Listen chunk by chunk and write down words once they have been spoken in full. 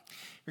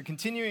We're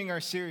continuing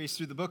our series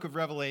through the book of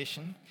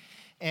Revelation,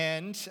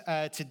 and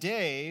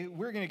today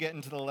we're going to get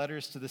into the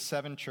letters to the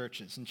seven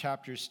churches in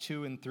chapters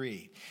 2 and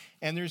 3.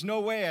 And there's no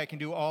way I can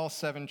do all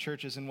seven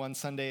churches in one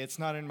Sunday. It's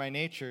not in my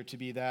nature to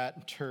be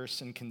that terse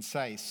and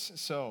concise.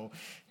 So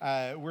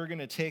we're going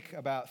to take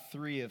about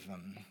 3 of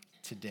them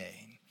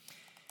today.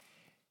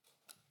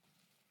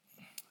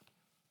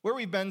 Where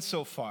we've been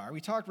so far,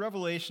 we talked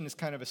Revelation is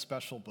kind of a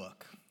special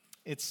book.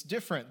 It's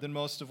different than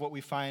most of what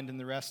we find in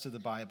the rest of the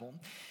Bible.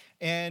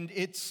 And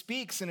it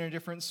speaks in a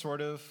different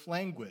sort of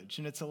language.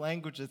 And it's a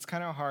language that's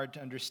kind of hard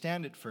to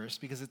understand at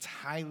first because it's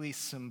highly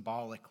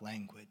symbolic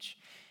language.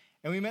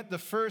 And we met the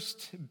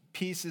first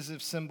pieces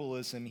of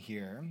symbolism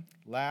here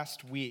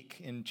last week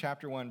in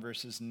chapter 1,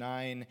 verses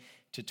 9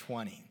 to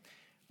 20,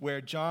 where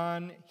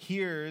John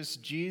hears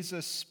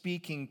Jesus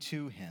speaking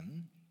to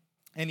him,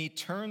 and he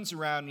turns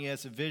around and he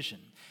has a vision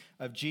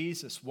of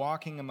Jesus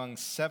walking among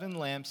 7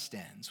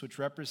 lampstands, which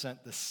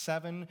represent the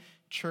 7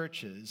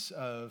 churches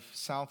of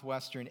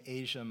southwestern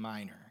Asia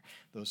Minor.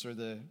 Those are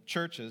the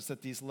churches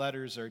that these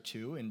letters are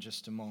to in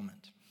just a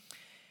moment.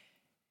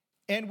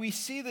 And we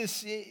see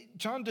this,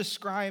 John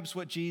describes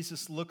what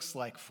Jesus looks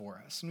like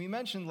for us. And we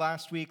mentioned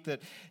last week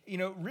that,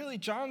 really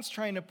John's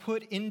trying to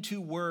put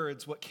into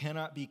words what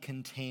cannot be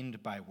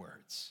contained by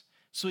words.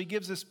 So he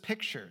gives us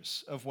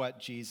pictures of what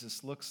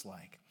Jesus looks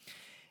like.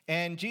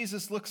 And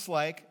Jesus looks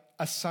like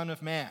a son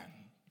of man.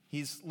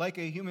 He's like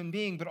a human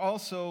being, but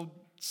also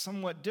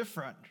somewhat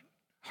different,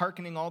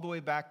 hearkening all the way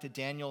back to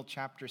Daniel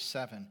chapter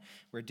 7,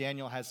 where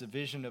Daniel has a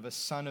vision of a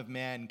son of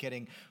man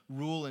getting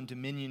rule and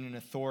dominion and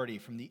authority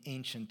from the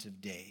Ancient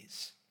of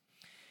Days.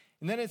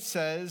 And then it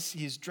says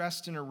he's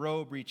dressed in a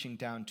robe reaching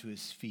down to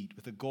his feet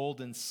with a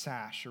golden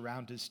sash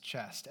around his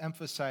chest,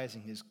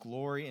 emphasizing his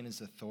glory and his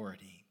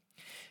authority.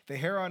 The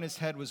hair on his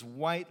head was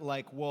white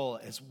like wool,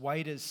 as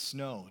white as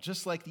snow,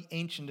 just like the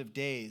Ancient of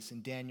Days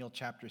in Daniel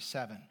chapter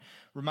 7,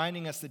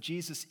 reminding us that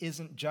Jesus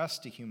isn't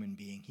just a human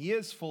being. He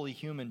is fully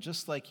human,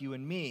 just like you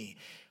and me,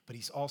 but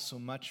he's also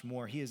much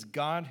more. He is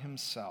God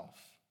himself.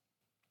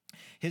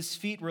 His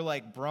feet were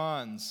like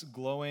bronze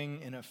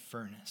glowing in a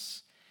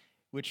furnace,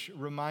 which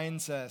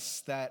reminds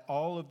us that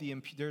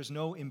there's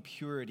no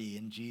impurity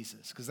in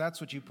Jesus, because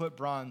that's what you put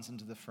bronze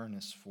into the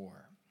furnace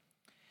for.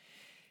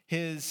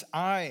 His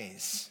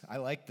eyes, I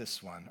like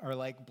this one, are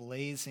like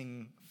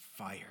blazing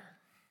fire.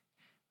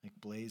 Like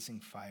blazing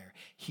fire.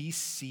 He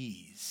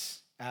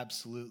sees,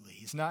 absolutely.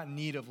 He's not in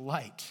need of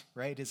light,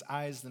 right? His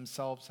eyes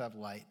themselves have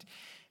light.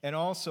 And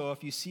also,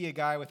 if you see a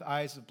guy with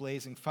eyes of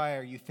blazing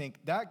fire, you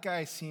think, that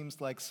guy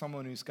seems like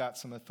someone who's got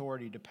some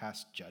authority to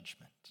pass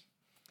judgment.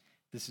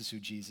 This is who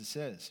Jesus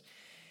is.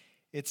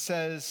 It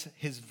says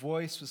his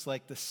voice was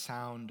like the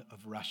sound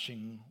of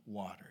rushing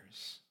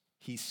waters.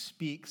 He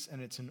speaks, and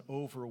it's an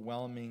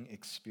overwhelming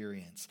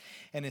experience.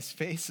 And his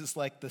face is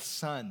like the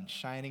sun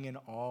shining in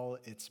all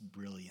its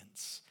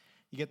brilliance.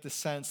 You get the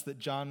sense that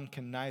John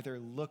can neither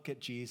look at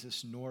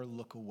Jesus nor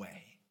look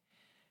away.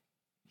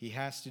 He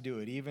has to do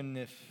it, even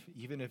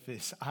if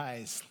his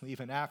eyes leave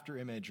an after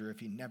image or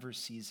if he never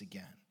sees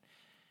again.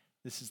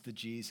 This is the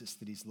Jesus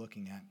that he's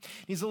looking at.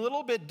 He's a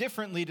little bit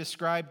differently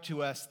described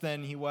to us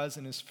than he was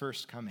in his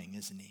first coming,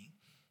 isn't he?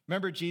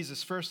 Remember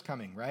Jesus' first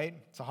coming, right?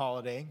 It's a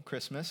holiday,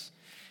 Christmas.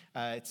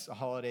 It's a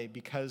holiday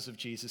because of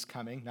Jesus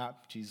coming,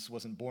 not Jesus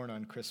wasn't born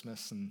on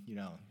Christmas and,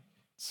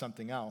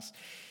 something else.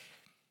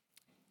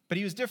 But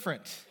he was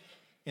different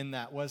in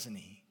that, wasn't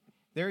he?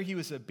 There he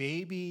was a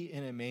baby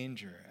in a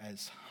manger,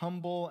 as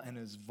humble and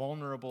as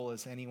vulnerable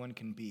as anyone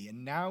can be.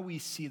 And now we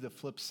see the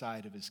flip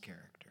side of his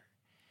character.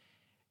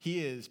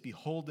 He is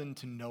beholden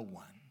to no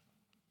one.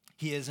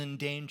 He is in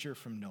danger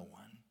from no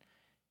one.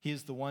 He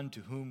is the one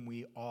to whom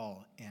we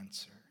all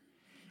answer.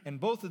 And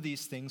both of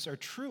these things are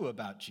true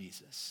about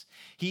Jesus.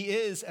 He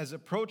is as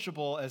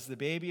approachable as the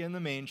baby in the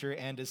manger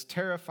and as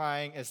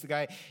terrifying as the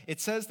guy. It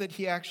says that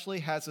he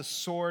actually has a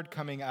sword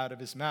coming out of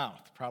his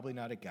mouth. Probably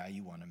not a guy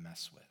you want to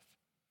mess with.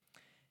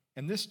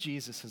 And this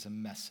Jesus has a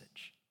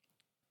message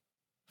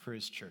for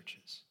his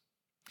churches.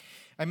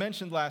 I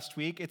mentioned last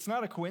week, it's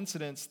not a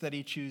coincidence that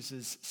he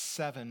chooses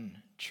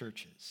 7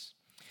 churches.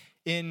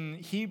 In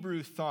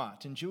Hebrew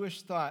thought, in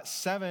Jewish thought,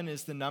 7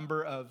 is the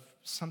number of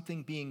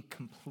something being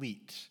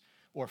complete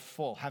or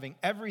full, having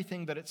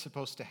everything that it's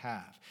supposed to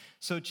have.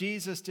 So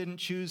Jesus didn't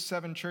choose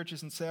 7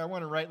 churches and say, I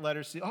want to write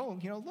letters to,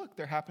 look,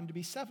 there happen to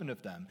be 7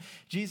 of them.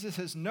 Jesus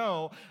says,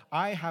 no,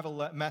 I have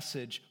a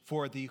message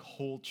for the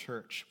whole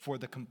church, for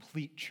the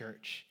complete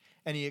church.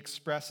 And he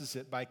expresses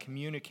it by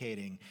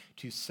communicating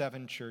to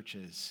 7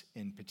 churches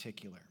in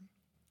particular.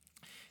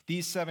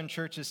 These 7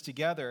 churches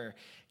together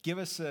give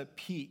us a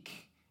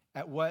peek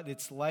at what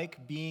it's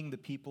like being the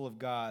people of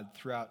God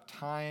throughout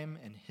time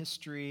and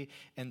history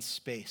and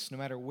space. No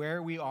matter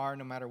where we are,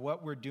 no matter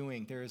what we're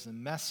doing, there is a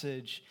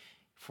message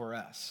for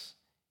us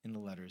in the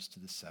letters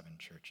to the 7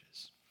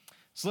 churches.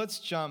 So let's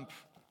jump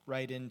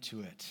right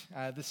into it.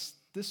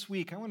 This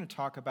week, I want to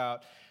talk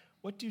about,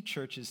 what do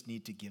churches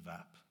need to give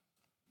up?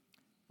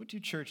 What do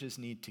churches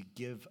need to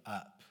give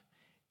up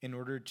in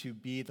order to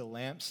be the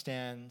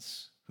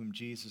lampstands whom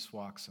Jesus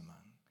walks among?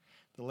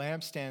 the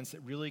lampstands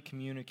that really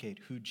communicate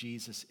who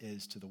Jesus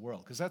is to the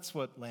world. Because that's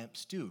what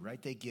lamps do,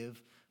 right? They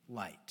give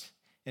light.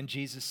 And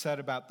Jesus said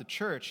about the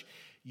church,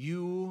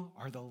 you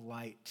are the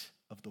light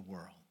of the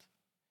world.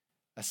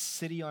 A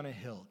city on a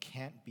hill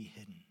can't be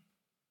hidden.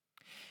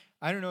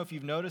 I don't know if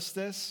you've noticed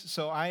this.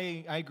 So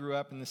I grew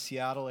up in the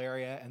Seattle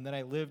area, and then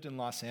I lived in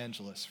Los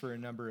Angeles for a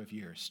number of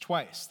years,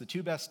 twice. The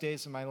 2 best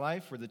days of my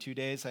life were the 2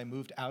 days I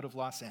moved out of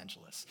Los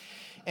Angeles.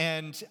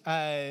 And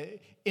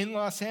in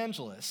Los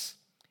Angeles,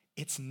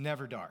 it's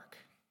never dark.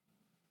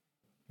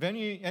 Have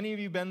any of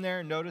you been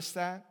there and noticed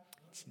that?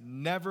 It's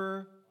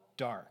never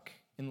dark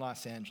in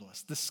Los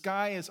Angeles. The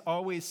sky is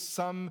always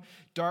some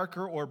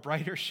darker or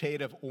brighter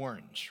shade of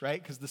orange,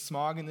 right? Because the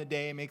smog in the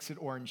day makes it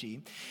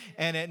orangey.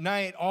 And at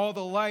night, all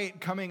the light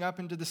coming up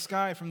into the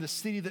sky from the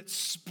city that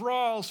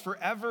sprawls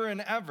forever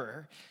and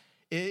ever,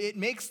 it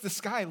makes the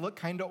sky look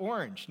kind of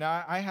orange.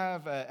 Now, I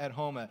have at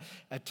home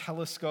a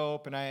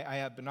telescope, and I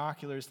have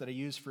binoculars that I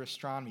use for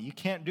astronomy. You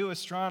can't do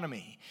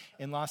astronomy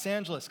in Los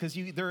Angeles because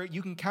you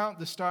can count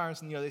the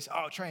stars, and they say,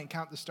 oh, try and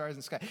count the stars in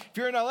the sky. If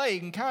you're in LA, you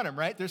can count them,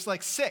 right? There's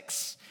like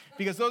 6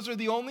 because those are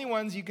the only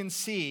ones you can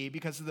see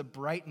because of the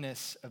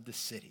brightness of the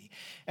city.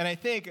 And I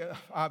think,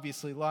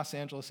 obviously, Los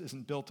Angeles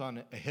isn't built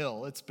on a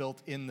hill. It's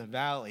built in the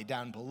valley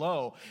down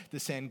below the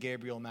San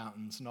Gabriel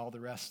Mountains and all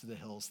the rest of the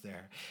hills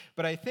there.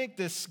 But I think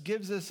this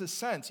gives us a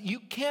sense.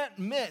 You can't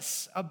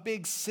miss a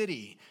big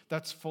city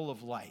that's full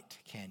of light,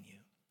 can you?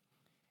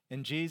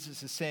 And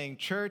Jesus is saying,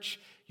 church,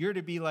 you're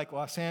to be like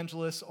Los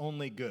Angeles,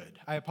 only good.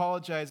 I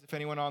apologize if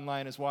anyone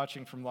online is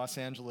watching from Los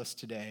Angeles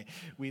today.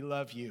 We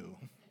love you.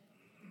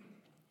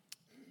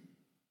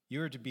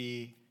 You are to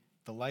be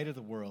the light of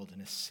the world in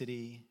a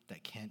city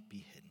that can't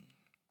be hidden.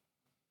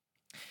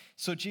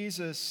 So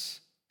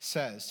Jesus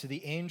says to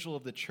the angel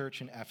of the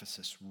church in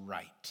Ephesus,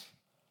 write.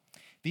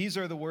 These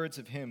are the words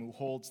of him who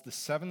holds the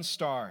 7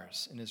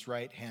 stars in his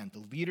right hand,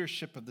 the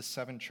leadership of the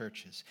 7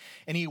 churches.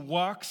 And he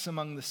walks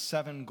among the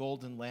 7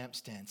 golden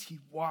lampstands. He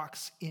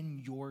walks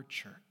in your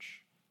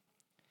church.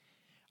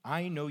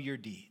 I know your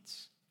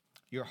deeds,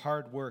 your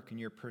hard work and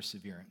your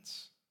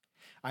perseverance.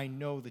 I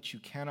know that you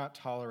cannot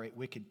tolerate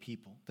wicked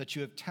people, that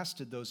you have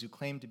tested those who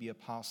claim to be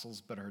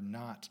apostles but are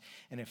not,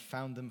 and have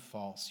found them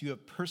false. You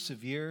have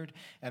persevered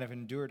and have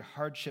endured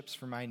hardships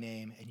for my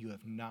name, and you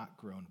have not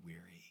grown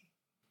weary.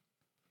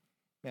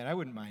 Man, I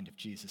wouldn't mind if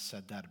Jesus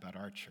said that about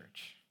our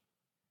church.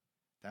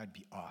 That would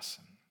be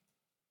awesome.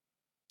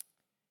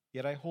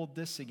 Yet I hold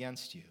this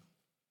against you.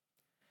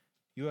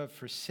 You have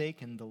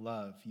forsaken the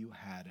love you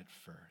had at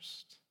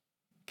first.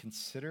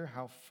 Consider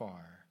how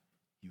far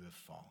you have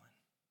fallen.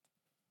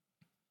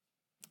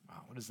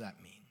 Wow, what does that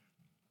mean?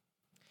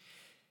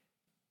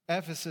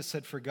 Ephesus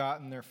had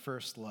forgotten their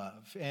first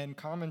love, and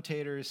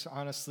commentators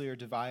honestly are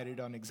divided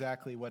on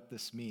exactly what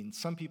this means.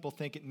 Some people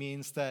think it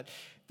means that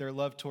their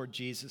love toward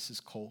Jesus is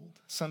cold.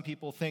 Some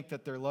people think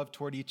that their love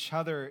toward each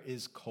other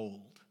is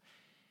cold.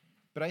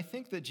 But I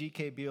think that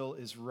G.K. Beale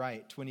is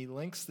right when he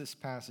links this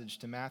passage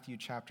to Matthew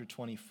chapter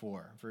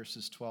 24,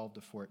 verses 12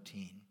 to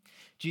 14.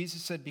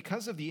 Jesus said,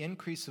 because of the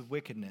increase of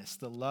wickedness,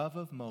 the love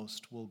of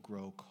most will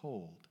grow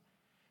cold.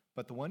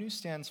 But the one who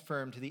stands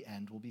firm to the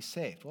end will be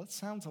saved. Well, it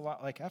sounds a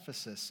lot like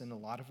Ephesus in a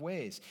lot of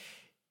ways.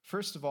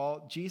 First of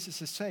all, Jesus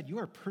has said, you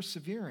are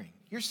persevering.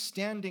 You're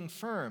standing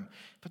firm,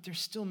 but they're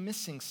still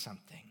missing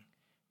something.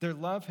 Their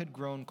love had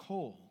grown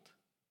cold.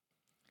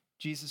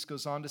 Jesus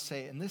goes on to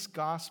say, in this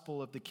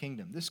gospel of the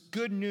kingdom, this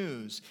good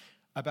news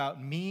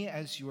about me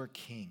as your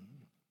king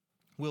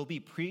will be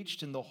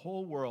preached in the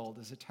whole world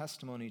as a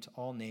testimony to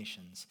all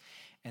nations,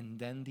 and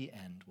then the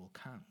end will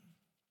come.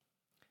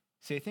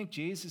 See, I think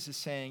Jesus is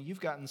saying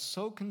you've gotten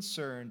so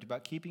concerned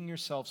about keeping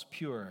yourselves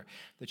pure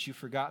that you've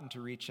forgotten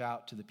to reach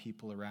out to the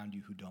people around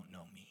you who don't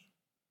know me.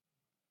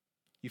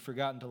 You've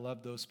forgotten to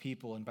love those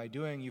people, and by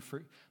doing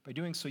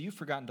so, you've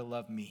forgotten to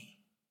love me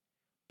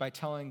by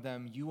telling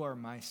them you are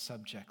my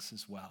subjects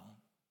as well,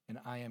 and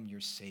I am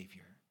your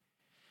Savior.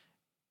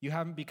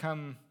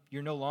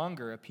 You're no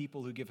longer a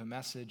people who give a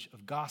message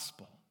of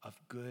gospel, of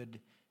good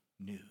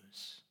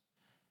news,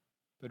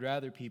 but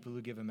rather people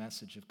who give a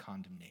message of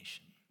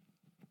condemnation.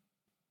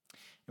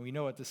 And we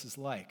know what this is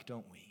like,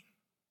 don't we?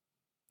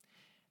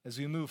 As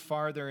we move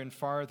farther and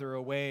farther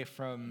away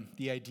from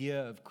the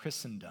idea of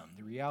Christendom,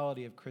 the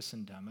reality of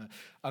Christendom,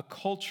 a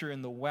culture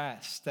in the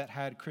West that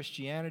had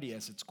Christianity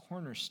as its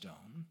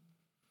cornerstone,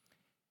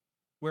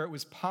 where it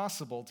was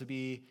possible to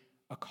be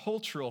a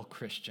cultural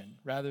Christian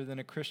rather than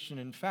a Christian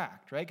in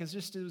fact, right? Because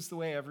just it was the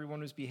way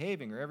everyone was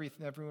behaving or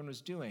everyone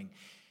was doing.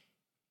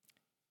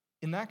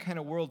 In that kind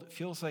of world, it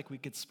feels like we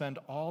could spend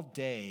all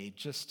day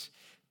just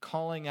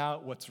calling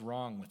out what's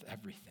wrong with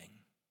everything,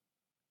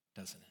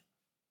 doesn't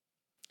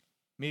it?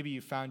 Maybe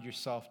you found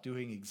yourself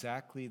doing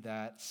exactly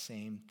that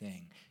same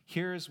thing.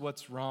 Here's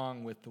what's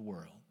wrong with the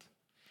world.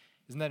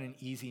 Isn't that an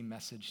easy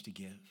message to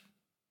give?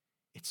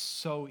 It's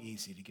so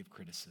easy to give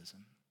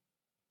criticism.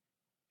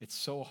 It's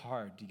so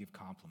hard to give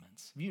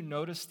compliments. Have you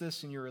noticed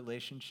this in your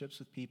relationships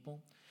with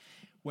people?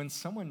 When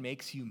someone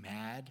makes you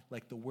mad,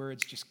 like the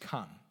words just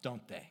come,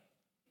 don't they?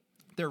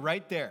 They're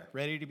right there,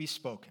 ready to be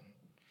spoken.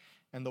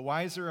 and the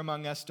wiser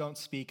among us don't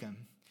speak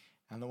them,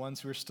 and the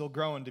ones who are still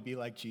growing to be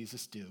like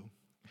Jesus do.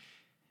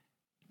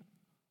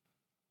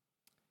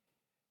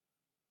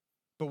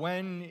 But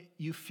when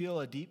you feel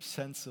a deep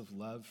sense of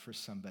love for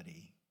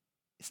somebody,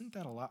 isn't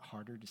that a lot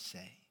harder to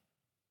say?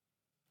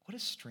 What a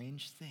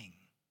strange thing.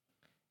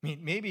 I mean,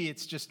 maybe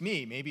it's just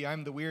me. Maybe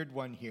I'm the weird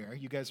one here.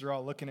 You guys are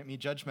all looking at me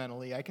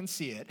judgmentally. I can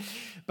see it.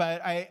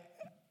 But I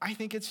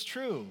think it's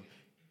true.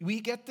 We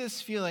get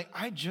this feeling,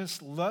 I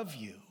just love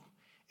you.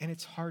 And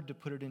it's hard to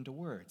put it into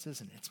words,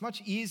 isn't it? It's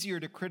much easier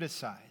to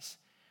criticize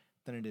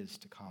than it is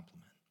to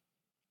compliment.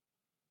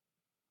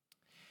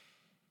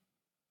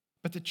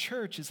 But the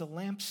church is a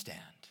lampstand.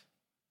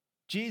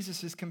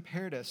 Jesus has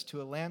compared us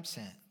to a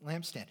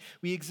lampstand.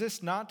 We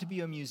exist not to be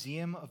a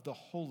museum of the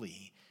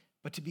holy,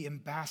 but to be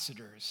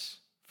ambassadors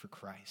for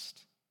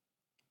Christ.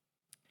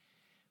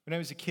 When I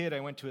was a kid,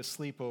 I went to a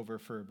sleepover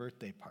for a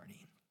birthday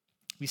party.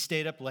 We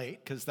stayed up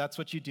late, because that's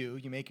what you do.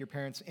 You make your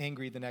parents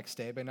angry the next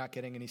day by not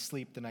getting any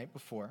sleep the night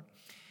before.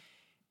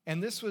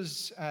 And this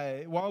was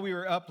while we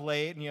were up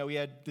late, and we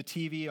had the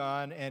TV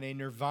on, and a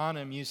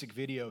Nirvana music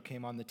video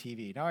came on the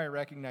TV. Now I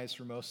recognize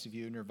for most of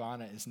you,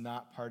 Nirvana is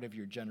not part of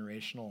your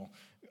generational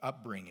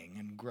upbringing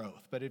and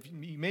growth, but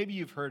maybe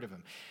you've heard of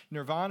him.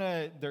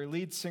 Nirvana, their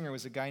lead singer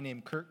was a guy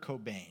named Kurt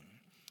Cobain.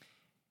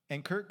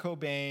 And Kurt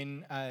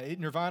Cobain,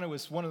 Nirvana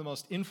was one of the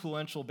most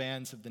influential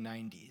bands of the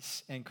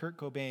 90s. And Kurt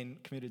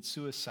Cobain committed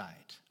suicide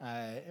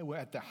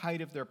at the height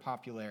of their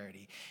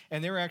popularity.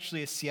 And they were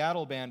actually a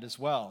Seattle band as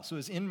well. So it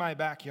was in my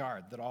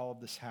backyard that all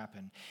of this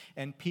happened.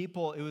 And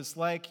people, it was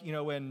like,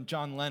 when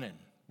John Lennon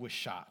was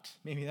shot.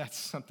 Maybe that's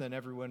something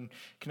everyone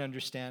can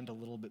understand a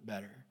little bit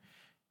better,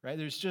 right?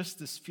 There's just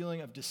this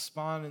feeling of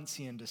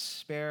despondency and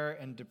despair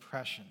and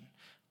depression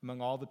among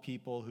all the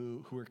people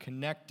who were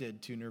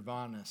connected to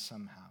Nirvana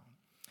somehow.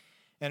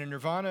 And a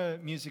Nirvana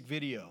music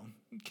video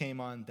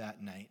came on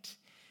that night.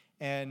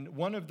 And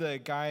one of the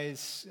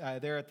guys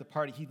there at the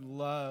party, he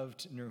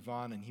loved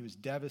Nirvana, and he was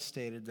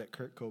devastated that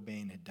Kurt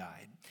Cobain had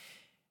died.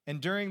 And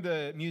during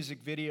the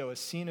music video, a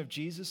scene of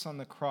Jesus on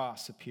the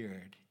cross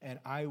appeared, and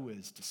I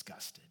was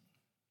disgusted.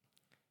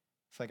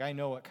 It's like, I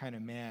know what kind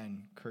of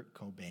man Kurt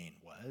Cobain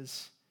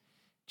was.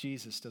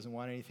 Jesus doesn't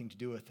want anything to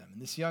do with him.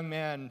 And this young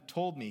man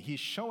told me he's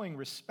showing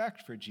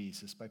respect for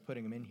Jesus by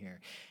putting him in here.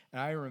 And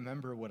I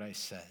remember what I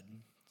said.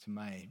 To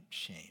my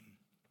shame.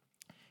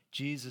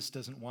 Jesus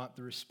doesn't want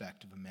the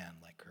respect of a man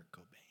like Kurt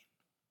Cobain.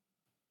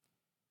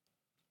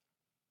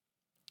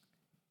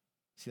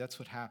 See, that's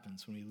what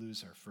happens when we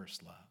lose our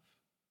first love.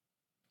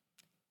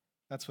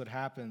 That's what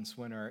happens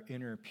when our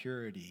inner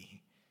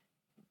purity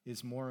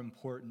is more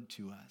important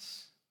to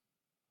us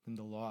than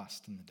the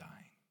lost and the dying.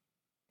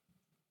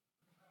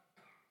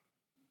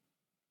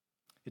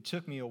 It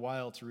took me a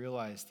while to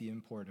realize the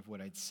import of what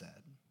I'd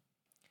said,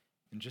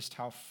 and just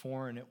how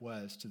foreign it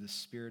was to the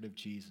Spirit of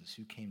Jesus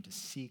who came to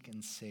seek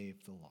and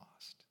save the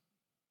lost.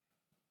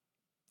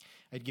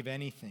 I'd give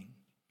anything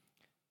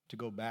to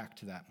go back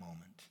to that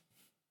moment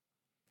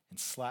and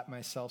slap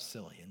myself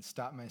silly and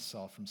stop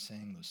myself from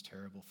saying those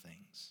terrible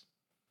things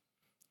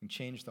and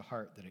change the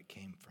heart that it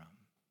came from.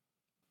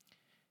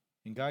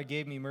 And God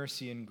gave me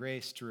mercy and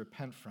grace to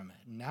repent from it.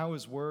 And now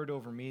his word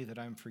over me that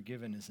I'm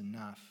forgiven is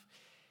enough.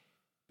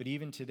 But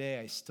even today,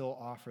 I still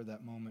offer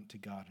that moment to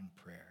God in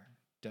prayer,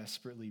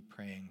 desperately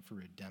praying for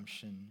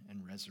redemption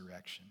and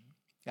resurrection,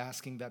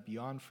 asking that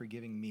beyond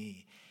forgiving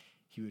me,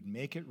 he would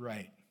make it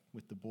right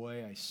with the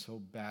boy I so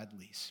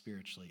badly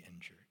spiritually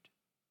injured.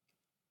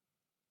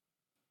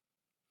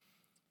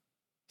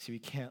 See, we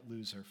can't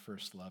lose our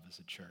first love as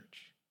a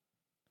church.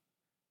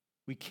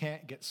 We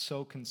can't get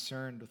so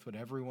concerned with what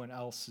everyone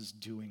else is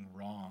doing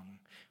wrong.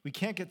 We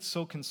can't get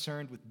so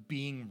concerned with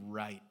being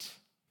right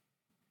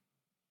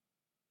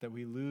that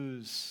we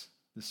lose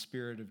the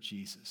Spirit of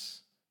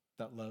Jesus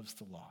that loves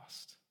the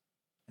lost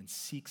and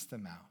seeks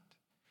them out,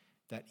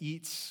 that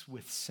eats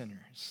with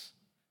sinners,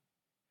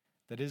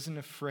 that isn't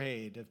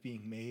afraid of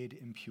being made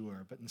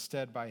impure, but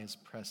instead by his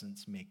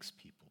presence makes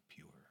people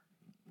pure.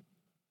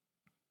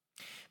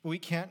 But we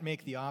can't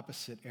make the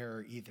opposite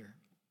error either.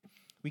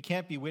 We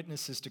can't be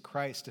witnesses to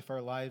Christ if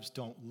our lives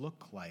don't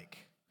look like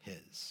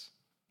his.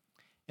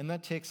 And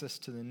that takes us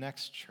to the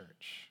next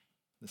church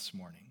this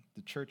morning,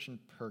 the church in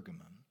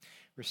Pergamum.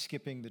 We're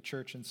skipping the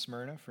church in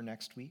Smyrna for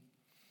next week.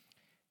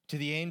 To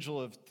the angel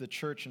of the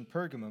church in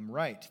Pergamum,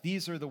 write,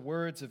 these are the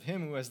words of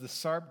him who has the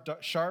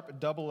sharp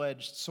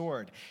double-edged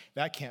sword.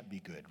 That can't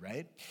be good,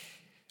 right?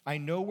 I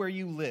know where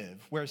you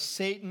live, where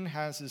Satan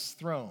has his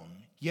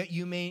throne, yet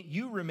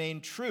you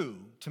remain true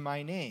to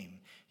my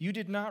name. You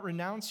did not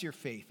renounce your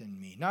faith in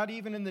me, not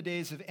even in the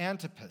days of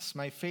Antipas,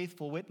 my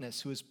faithful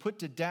witness, who was put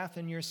to death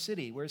in your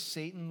city where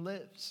Satan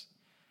lives.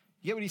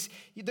 Yet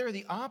they're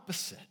the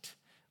opposite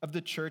of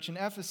the church in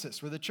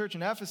Ephesus, where the church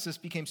in Ephesus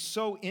became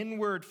so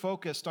inward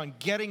focused on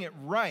getting it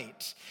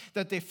right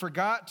that they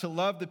forgot to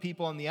love the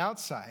people on the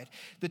outside.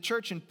 The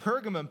church in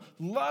Pergamum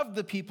loved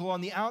the people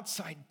on the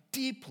outside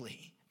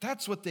deeply.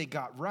 That's what they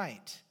got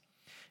right.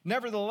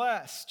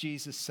 Nevertheless,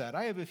 Jesus said,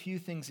 I have a few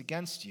things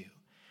against you,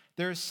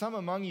 There are some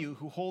among you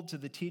who hold to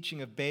the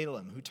teaching of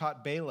Balaam, who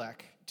taught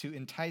Balak to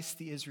entice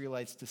the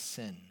Israelites to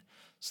sin,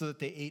 so that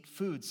they ate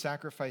food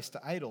sacrificed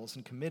to idols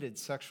and committed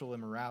sexual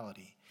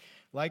immorality.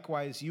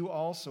 Likewise, you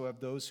also have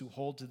those who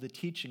hold to the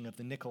teaching of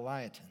the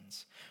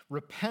Nicolaitans.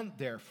 Repent,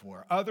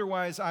 therefore,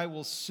 otherwise I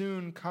will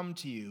soon come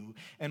to you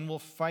and will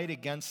fight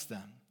against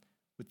them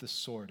with the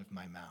sword of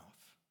my mouth.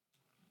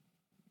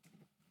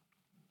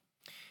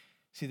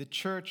 See, the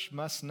church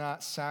must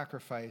not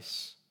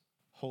sacrifice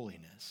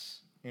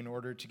holiness in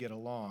order to get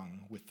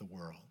along with the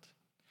world.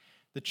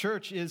 The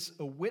church is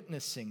a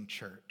witnessing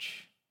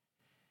church,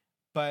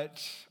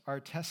 but our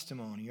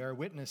testimony, our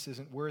witness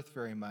isn't worth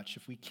very much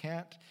if we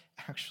can't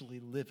actually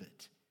live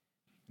it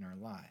in our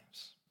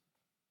lives.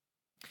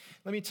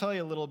 Let me tell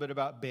you a little bit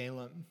about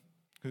Balaam,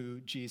 who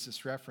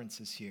Jesus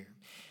references here.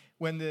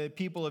 When the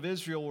people of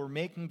Israel were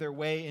making their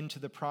way into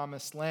the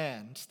promised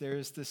land,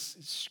 there's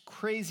this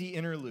crazy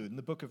interlude in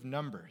the book of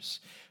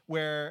Numbers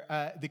where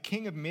the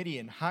king of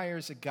Midian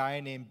hires a guy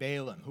named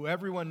Balaam, who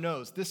everyone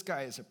knows, this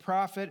guy is a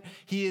prophet,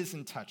 he is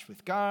in touch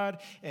with God,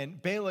 and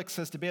Balak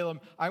says to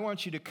Balaam, I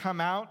want you to come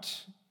out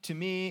to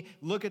me,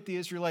 look at the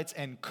Israelites,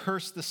 and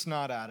curse the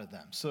snot out of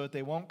them so that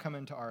they won't come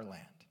into our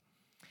land.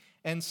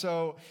 And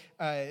so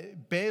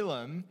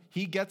Balaam,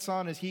 he gets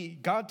on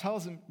God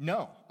tells him,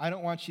 no, I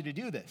don't want you to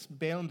do this.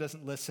 Balaam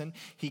doesn't listen.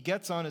 He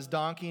gets on his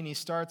donkey and he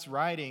starts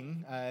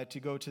riding to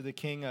go to the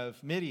king of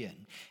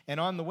Midian. And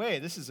on the way,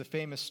 this is a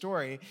famous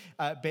story,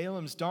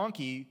 Balaam's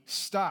donkey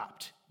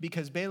stopped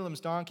because Balaam's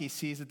donkey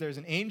sees that there's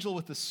an angel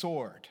with a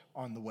sword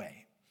on the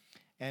way.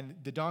 And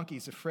the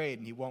donkey's afraid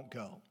and he won't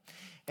go.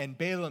 And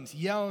Balaam's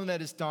yelling at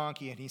his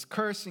donkey, and he's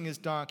cursing his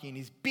donkey, and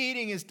he's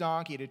beating his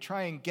donkey to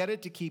try and get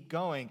it to keep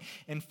going.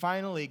 And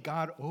finally,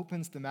 God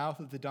opens the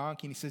mouth of the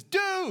donkey, and he says,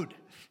 dude!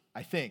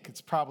 I think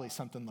it's probably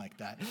something like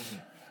that.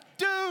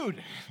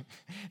 Dude!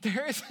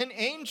 There is an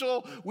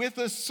angel with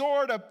a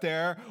sword up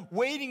there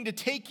waiting to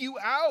take you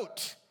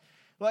out.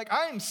 Like,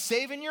 I'm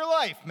saving your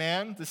life,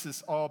 man. This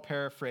is all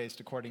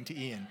paraphrased according to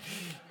Ian.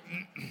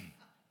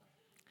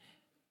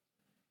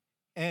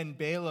 And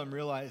Balaam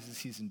realizes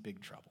he's in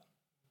big trouble.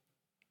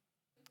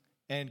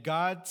 And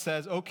God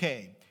says,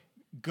 okay,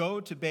 go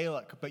to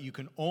Balak, but you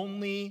can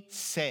only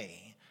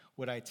say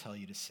what I tell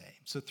you to say.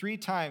 So 3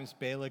 times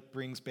Balak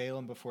brings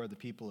Balaam before the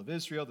people of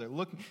Israel.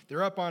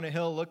 They're up on a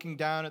hill looking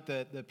down at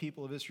the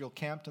people of Israel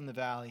camped in the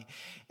valley,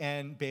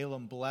 and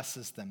Balaam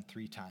blesses them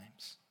 3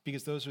 times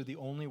because those are the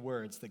only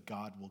words that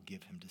God will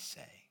give him to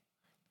say.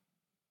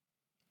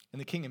 And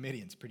the king of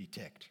Midian's pretty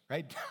ticked,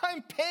 right?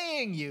 I'm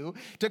paying you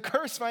to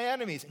curse my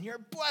enemies, and you're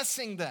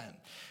blessing them.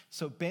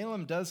 So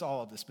Balaam does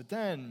all of this, but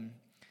then,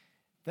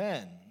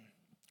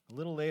 a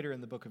little later in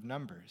the book of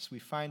Numbers, we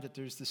find that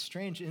there's this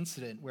strange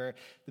incident where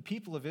the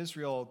people of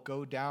Israel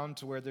go down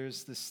to where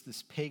there's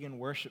this pagan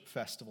worship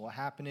festival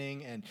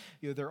happening, and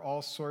there are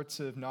all sorts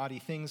of naughty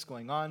things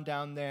going on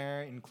down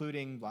there,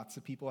 including lots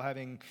of people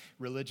having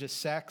religious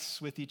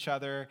sex with each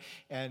other,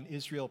 and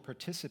Israel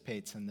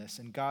participates in this,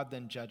 and God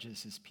then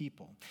judges his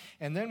people.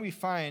 And then we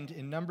find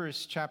in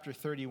Numbers chapter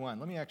 31,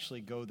 let me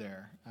actually go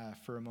there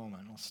for a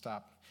moment. I'll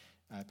stop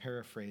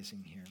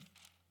paraphrasing here.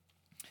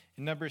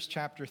 In Numbers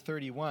chapter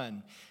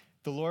 31,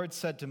 the Lord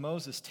said to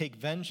Moses, take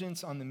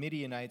vengeance on the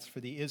Midianites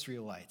for the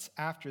Israelites.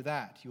 After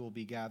that, you will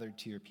be gathered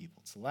to your people.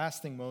 It's the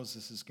last thing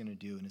Moses is going to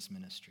do in his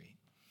ministry.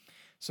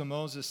 So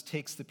Moses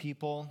takes the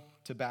people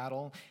to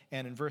battle,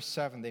 and in verse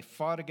 7, they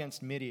fought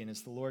against Midian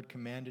as the Lord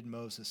commanded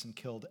Moses and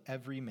killed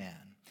every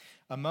man.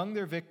 Among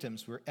their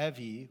victims were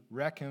Evi,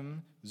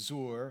 Rechem,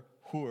 Zur,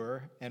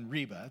 Hur, and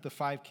Reba, the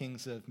 5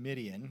 kings of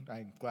Midian.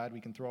 I'm glad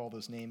we can throw all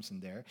those names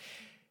in there.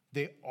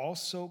 They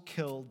also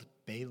killed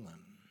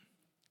Balaam,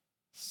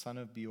 son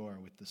of Beor,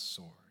 with the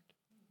sword.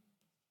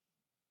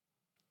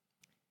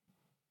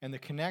 And the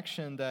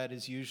connection that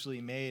is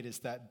usually made is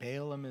that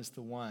Balaam is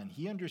the one.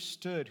 He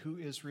understood who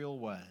Israel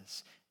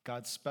was,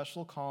 God's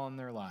special call in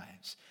their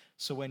lives.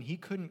 So when he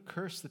couldn't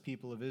curse the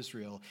people of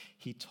Israel,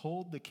 he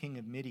told the king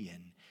of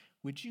Midian,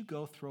 would you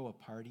go throw a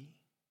party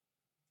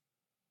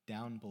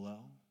down below?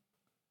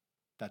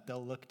 That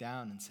they'll look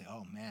down and say,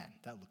 oh man,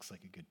 that looks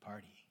like a good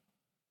party.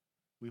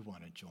 We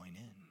want to join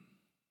in.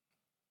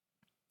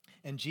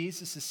 And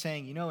Jesus is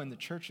saying, in the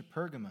church of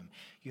Pergamum,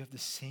 you have the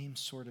same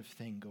sort of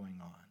thing going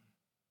on.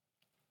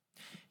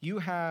 You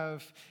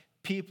have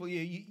people,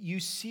 you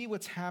see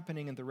what's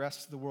happening in the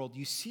rest of the world.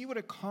 You see what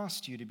it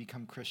costs you to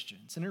become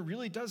Christians. And it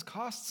really does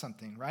cost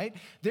something, right?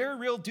 There are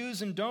real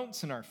do's and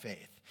don'ts in our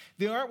faith.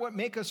 They aren't what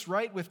make us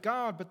right with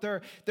God, but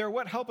they're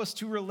what help us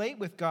to relate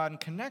with God and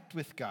connect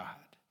with God.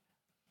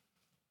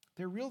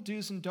 They're real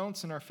do's and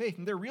don'ts in our faith,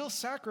 and they're real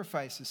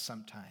sacrifices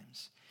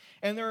sometimes.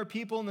 And there are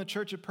people in the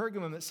church of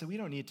Pergamum that say, we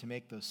don't need to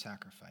make those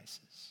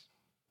sacrifices.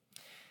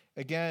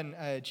 Again,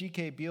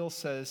 G.K. Beale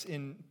says,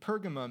 in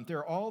Pergamum, there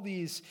are all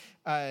these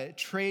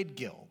trade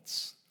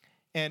guilds.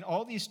 And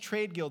all these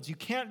trade guilds, you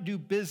can't do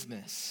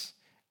business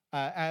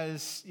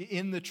as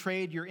in the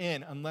trade you're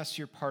in unless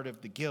you're part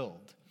of the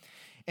guild.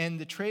 And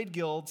the trade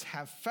guilds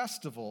have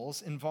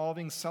festivals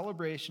involving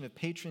celebration of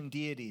patron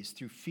deities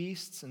through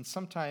feasts and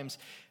sometimes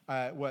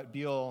what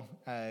Beale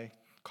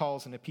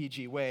calls in a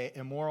PG way,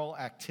 immoral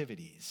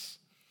activities.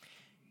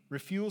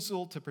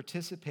 Refusal to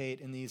participate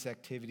in these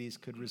activities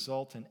could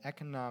result in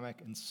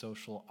economic and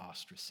social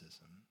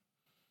ostracism.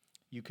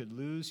 You could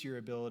lose your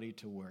ability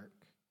to work.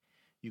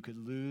 You could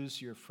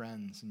lose your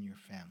friends and your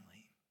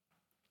family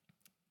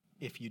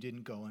if you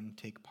didn't go and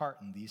take part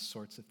in these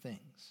sorts of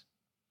things.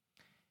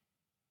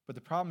 But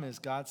the problem is,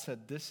 God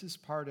said this is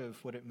part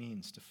of what it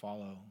means to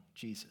follow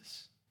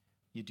Jesus.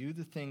 You do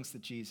the things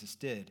that Jesus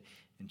did,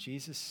 and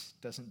Jesus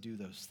doesn't do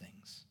those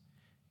things.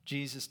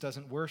 Jesus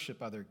doesn't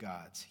worship other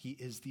gods. He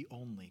is the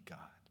only God.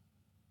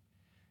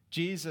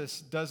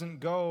 Jesus doesn't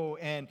go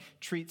and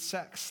treat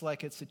sex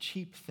like it's a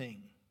cheap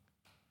thing,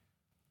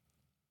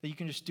 that you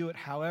can just do it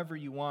however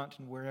you want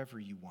and wherever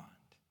you want.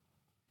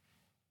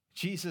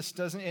 Jesus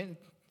doesn't,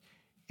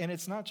 and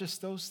it's not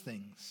just those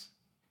things.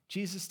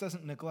 Jesus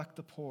doesn't neglect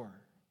the poor.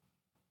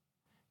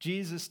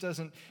 Jesus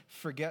doesn't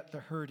forget the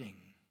hurting.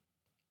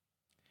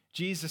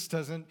 Jesus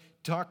doesn't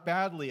talk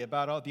badly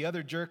about all the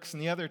other jerks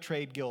in the other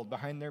trade guild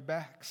behind their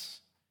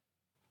backs.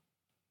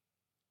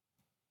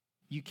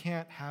 You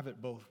can't have it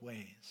both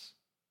ways.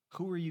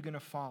 Who are you going to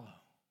follow?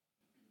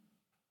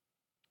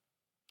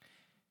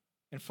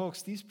 And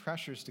folks, these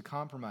pressures to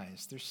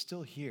compromise, they're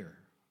still here,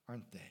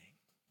 aren't they?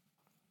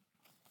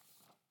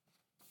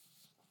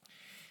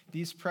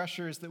 These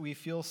pressures that we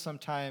feel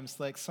sometimes,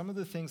 like some of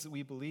the things that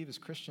we believe as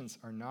Christians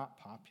are not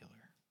popular.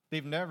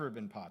 They've never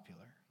been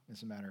popular,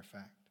 as a matter of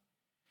fact.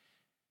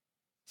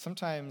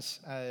 Sometimes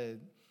that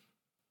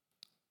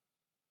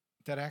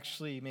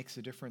actually makes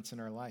a difference in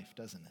our life,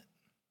 doesn't it?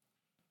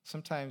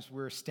 Sometimes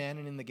we're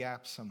standing in the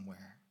gap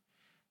somewhere.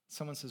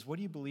 Someone says, what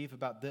do you believe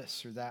about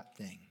this or that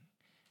thing?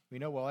 We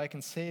know, well, I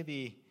can say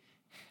the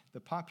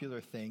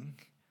popular thing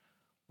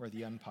or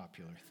the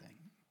unpopular thing.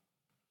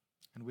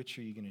 And which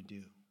are you going to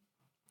do?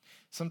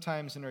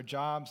 Sometimes in our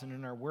jobs and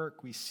in our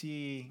work, we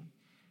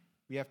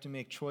have to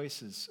make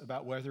choices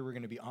about whether we're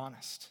going to be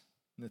honest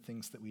in the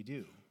things that we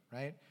do,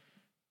 right?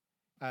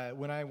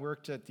 When I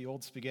worked at the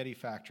old spaghetti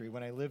factory,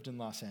 when I lived in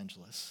Los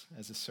Angeles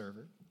as a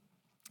server,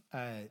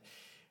 I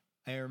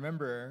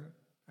remember,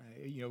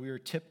 we were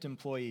tipped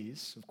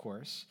employees, of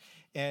course,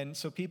 and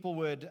so people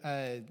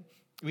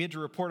we had to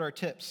report our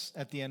tips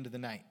at the end of the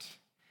night.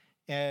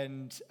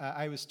 And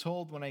I was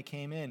told when I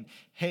came in,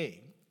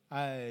 hey,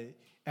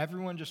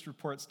 everyone just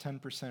reports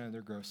 10% of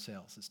their gross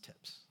sales as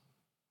tips.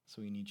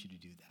 So we need you to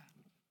do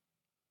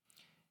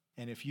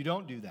that. And if you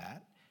don't do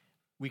that,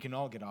 we can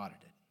all get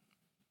audited.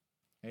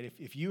 Right?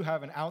 If you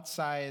have an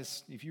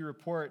outsized, if you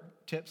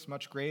report tips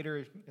much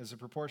greater as a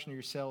proportion of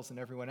your sales than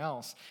everyone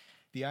else,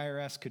 the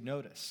IRS could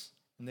notice,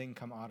 and they can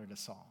come audit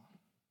us all.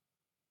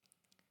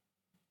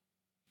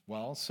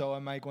 Well, so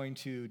am I going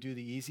to do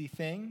the easy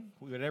thing,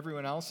 what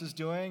everyone else is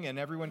doing and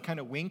everyone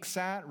kind of winks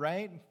at,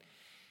 right?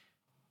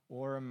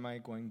 Or am I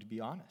going to be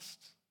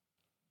honest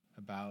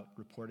about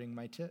reporting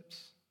my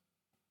tips?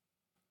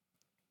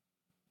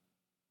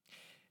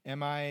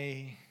 Am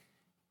I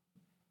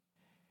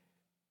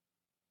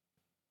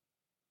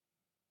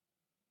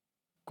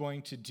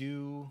going to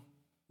do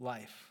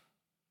life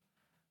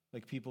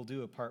like people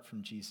do apart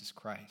from Jesus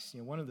Christ?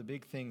 One of the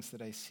big things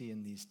that I see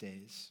in these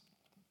days,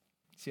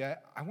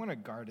 I want to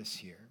guard us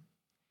here.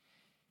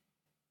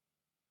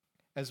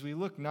 As we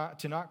look not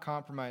to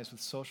compromise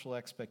with social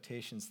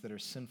expectations that are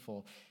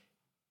sinful,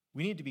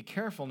 we need to be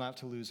careful not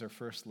to lose our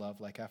first love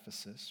like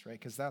Ephesus, right?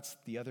 Because that's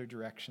the other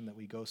direction that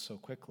we go so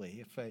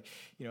quickly.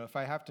 If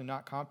I have to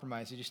not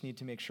compromise, I just need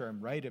to make sure I'm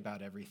right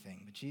about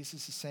everything. But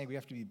Jesus is saying we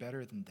have to be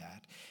better than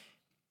that.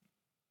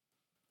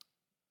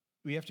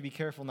 We have to be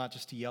careful not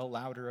just to yell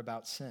louder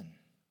about sin.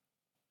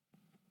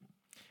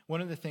 One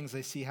of the things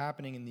I see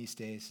happening in these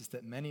days is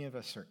that many of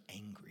us are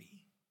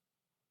angry.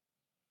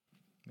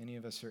 Many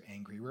of us are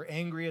angry. We're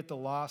angry at the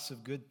loss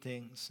of good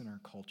things in our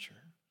culture.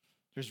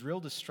 There's real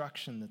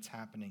destruction that's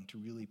happening to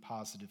really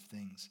positive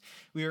things.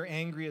 We are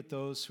angry at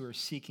those who are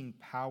seeking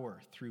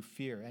power through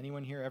fear.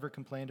 Anyone here ever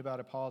complained about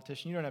a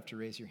politician? You don't have to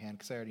raise your hand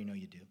because I already know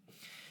you do.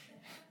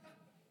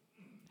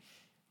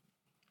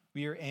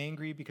 We are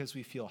angry because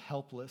we feel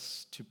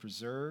helpless to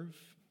preserve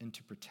and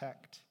to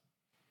protect.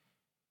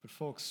 But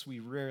folks, we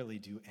rarely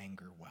do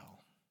anger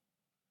well.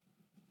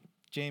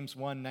 James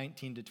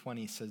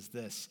 1:19-20 says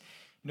this,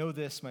 "Know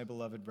this, my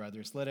beloved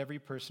brothers, let every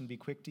person be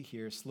quick to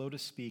hear, slow to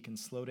speak, and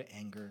slow to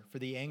anger, for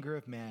the anger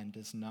of man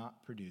does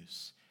not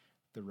produce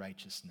the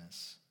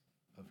righteousness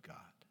of God."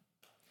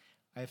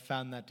 I have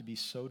found that to be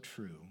so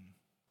true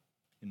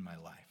in my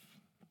life.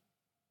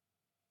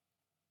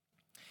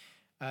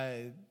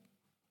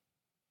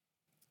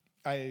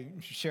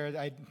 I'm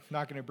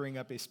not going to bring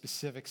up a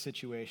specific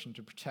situation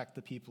to protect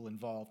the people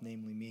involved,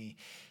 namely me,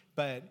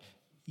 but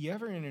you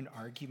ever in an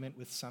argument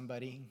with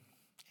somebody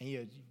and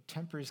your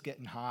temper's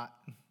getting hot?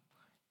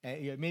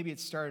 And maybe it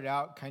started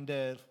out kind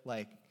of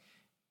like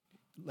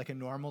a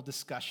normal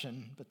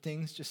discussion, but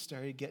things just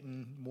started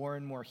getting more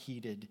and more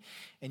heated.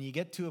 And you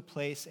get to a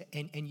place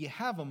and you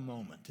have a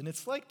moment, and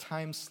it's like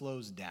time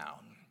slows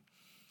down.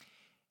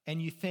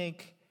 and you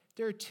think,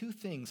 there are two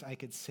things I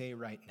could say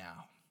right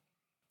now.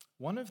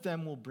 One of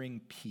them will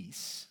bring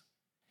peace,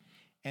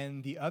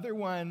 and the other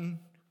one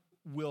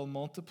will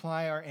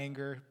multiply our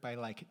anger by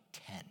like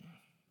 10.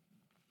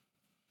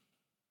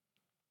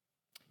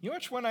 You know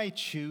which one I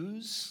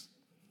choose?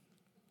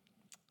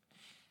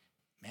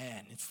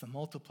 Man, it's the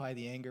multiply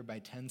the anger by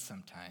 10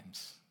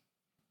 sometimes.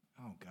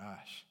 Oh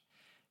gosh.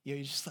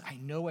 I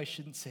know I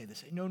shouldn't say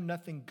this. I know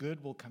nothing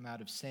good will come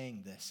out of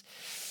saying this,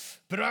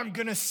 but I'm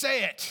going to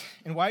say it.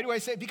 And why do I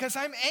say it? Because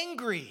I'm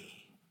angry.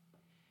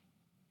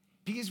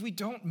 Because we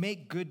don't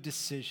make good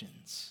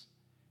decisions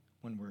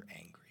when we're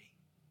angry.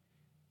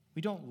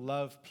 We don't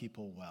love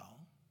people well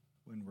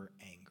when we're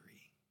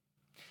angry.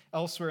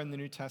 Elsewhere in the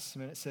New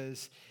Testament, it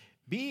says,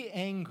 be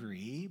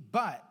angry,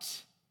 but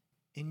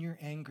in your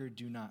anger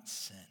do not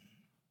sin.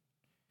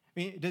 I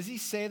mean, does he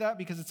say that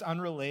because it's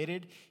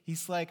unrelated?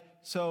 He's like,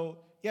 so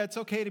yeah, it's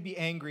okay to be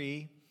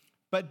angry,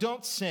 but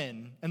don't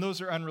sin, and those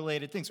are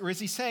unrelated things. Or is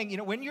he saying,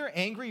 when you're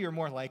angry, you're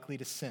more likely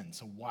to sin,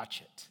 so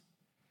watch it?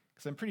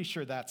 Because I'm pretty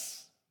sure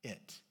that's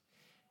it.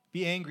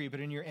 Be angry, but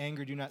in your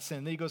anger, do not sin.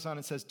 And then he goes on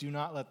and says, do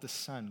not let the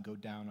sun go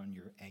down on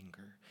your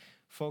anger.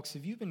 Folks,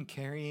 have you been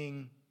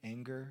carrying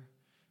anger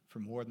for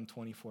more than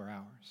 24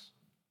 hours?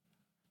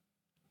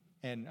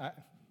 And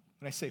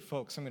when I say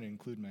folks, I'm going to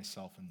include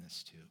myself in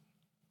this too.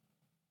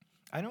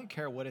 I don't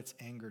care what it's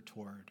anger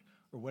toward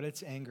or what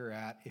it's anger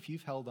at. If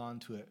you've held on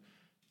to it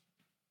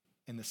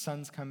and the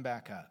sun's come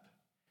back up,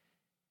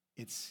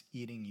 it's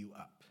eating you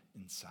up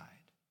inside.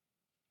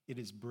 It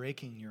is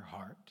breaking your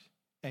heart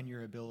and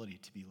your ability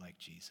to be like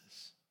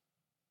Jesus.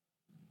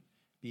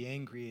 Be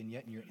angry, and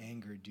yet in your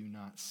anger do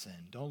not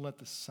sin. Don't let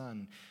the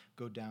sun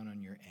go down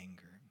on your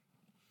anger.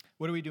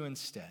 What do we do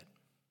instead?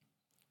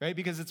 Right?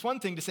 Because it's one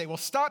thing to say, well,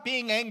 stop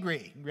being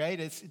angry, right?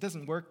 It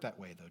doesn't work that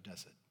way, though,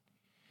 does it?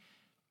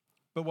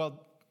 But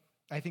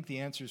I think the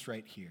answer is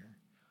right here.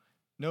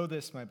 Know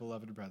this, my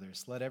beloved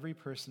brothers, let every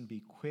person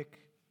be quick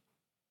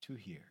to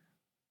hear,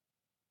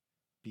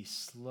 be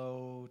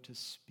slow to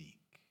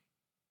speak,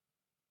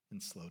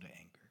 and slow to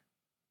anger.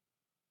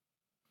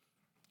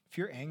 If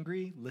you're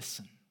angry,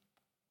 listen.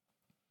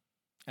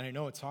 And I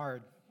know it's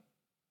hard.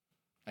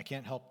 I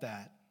can't help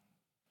that.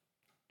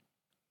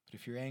 But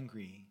if you're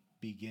angry,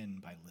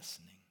 begin by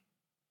listening.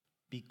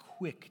 Be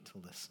quick to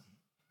listen.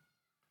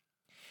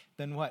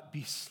 Then what?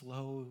 Be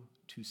slow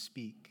to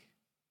speak.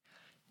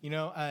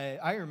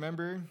 I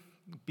remember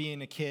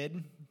being a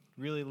kid,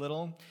 really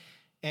little,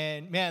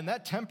 and man,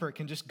 that temper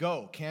can just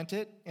go, can't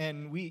it?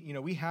 And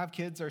we have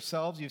kids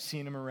ourselves. You've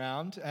seen them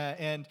around,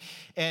 and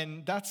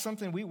that's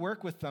something we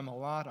work with them a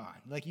lot on.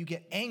 Like, you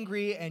get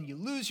angry and you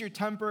lose your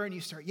temper and you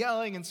start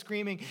yelling and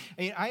screaming.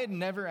 I had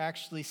never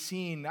actually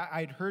seen.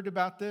 I'd heard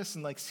about this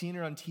and seen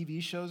it on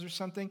TV shows or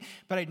something,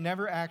 but I'd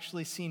never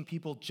actually seen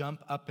people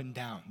jump up and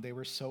down. They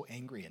were so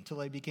angry until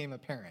I became a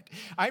parent.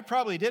 I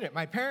probably did it.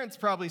 My parents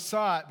probably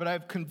saw it, but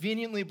I've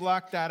conveniently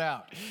blocked that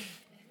out.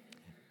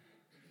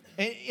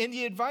 And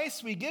the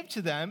advice we give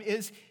to them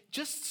is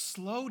just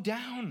slow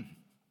down.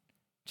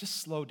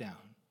 Just slow down.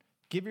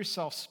 Give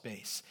yourself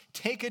space.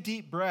 Take a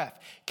deep breath.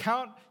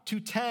 Count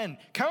to 10.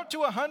 Count to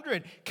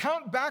 100.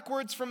 Count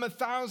backwards from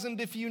 1,000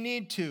 if you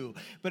need to.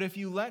 But if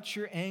you let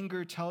your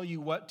anger tell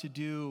you what to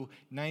do,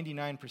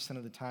 99%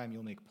 of the time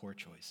you'll make poor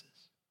choices.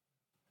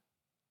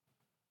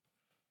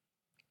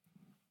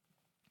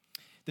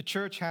 The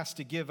church has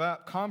to give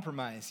up,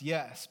 compromise,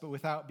 yes, but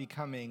without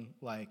becoming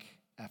like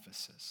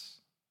Ephesus.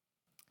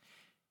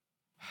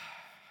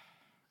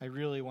 I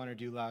really want to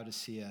do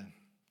Laodicea,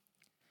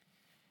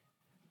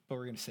 but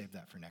we're going to save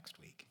that for next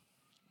week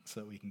so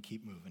that we can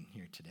keep moving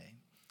here today.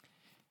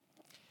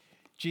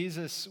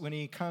 Jesus, when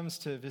he comes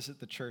to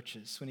visit the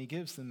churches, when he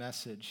gives the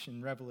message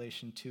in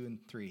Revelation 2 and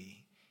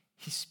 3,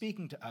 he's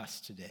speaking to us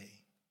today.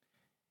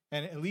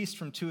 And at least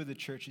from two of the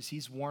churches,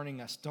 he's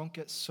warning us, don't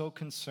get so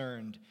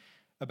concerned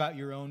about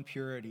your own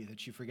purity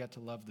that you forget to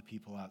love the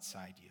people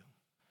outside you.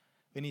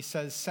 And he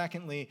says,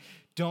 secondly,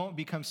 don't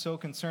become so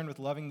concerned with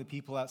loving the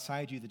people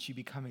outside you that you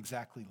become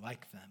exactly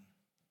like them.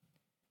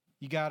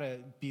 You got to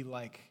be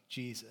like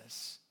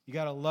Jesus. You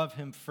got to love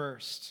him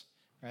first.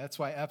 Right? That's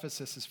why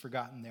Ephesus is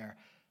forgotten there.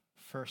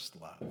 First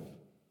love.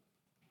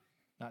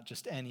 Not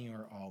just any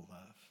or all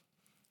love.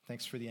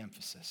 Thanks for the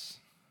emphasis.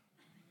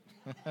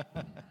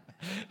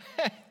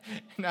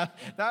 Now,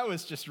 that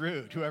was just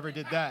rude, whoever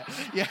did that.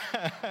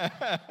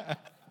 Yeah.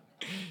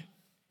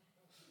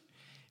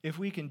 If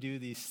we can do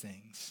these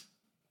things,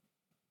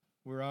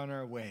 we're on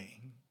our way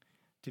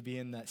to be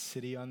in that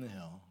city on the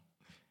hill,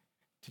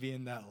 to be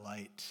in that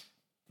light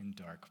in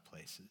dark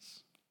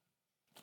places.